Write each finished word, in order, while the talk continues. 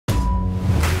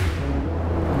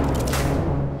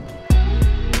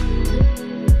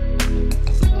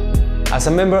As a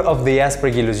member of the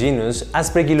Aspergillus genus,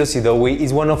 Aspergillus sydowii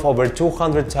is one of over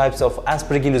 200 types of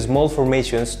Aspergillus mold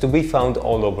formations to be found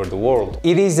all over the world.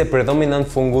 It is the predominant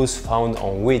fungus found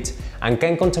on wheat and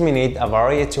can contaminate a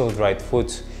variety of dried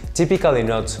foods, typically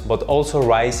nuts, but also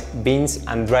rice, beans,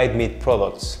 and dried meat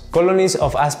products. Colonies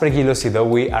of Aspergillus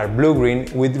sydowii are blue-green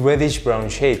with reddish-brown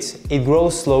shades. It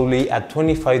grows slowly at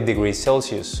 25 degrees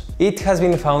Celsius. It has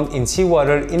been found in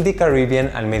seawater in the Caribbean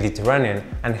and Mediterranean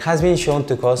and has been shown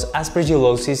to cause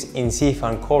aspergillosis in sea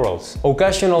fan corals.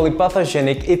 Occasionally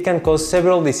pathogenic, it can cause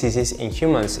several diseases in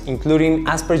humans, including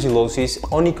aspergillosis,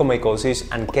 onychomycosis,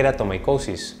 and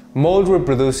keratomycosis. Mold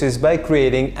reproduces by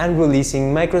creating and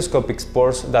releasing microscopic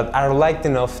spores that are light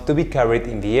enough to be carried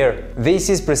in the air. This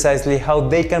is precisely how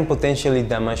they can potentially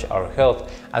damage our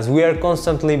health, as we are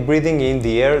constantly breathing in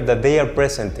the air that they are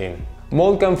present in.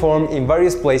 Mold can form in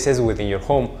various places within your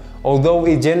home, although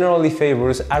it generally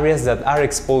favors areas that are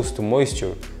exposed to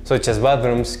moisture, such as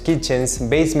bathrooms, kitchens,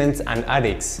 basements, and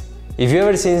attics. If you've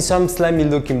ever seen some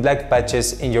slimy-looking black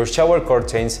patches in your shower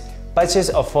curtains, patches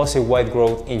of fuzzy white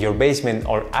growth in your basement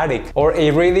or attic, or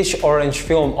a reddish-orange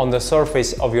film on the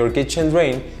surface of your kitchen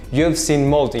drain, you've seen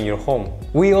mold in your home.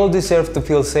 We all deserve to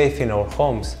feel safe in our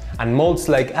homes, and molds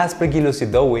like Aspergillus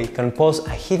sydowii can pose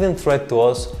a hidden threat to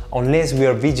us unless we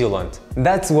are vigilant.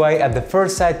 That's why at the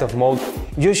first sight of mold,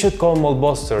 you should call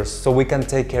moldbusters so we can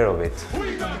take care of it.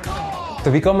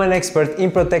 To become an expert in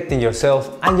protecting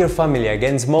yourself and your family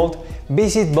against mold,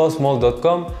 visit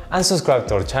bossmold.com and subscribe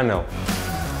to our channel.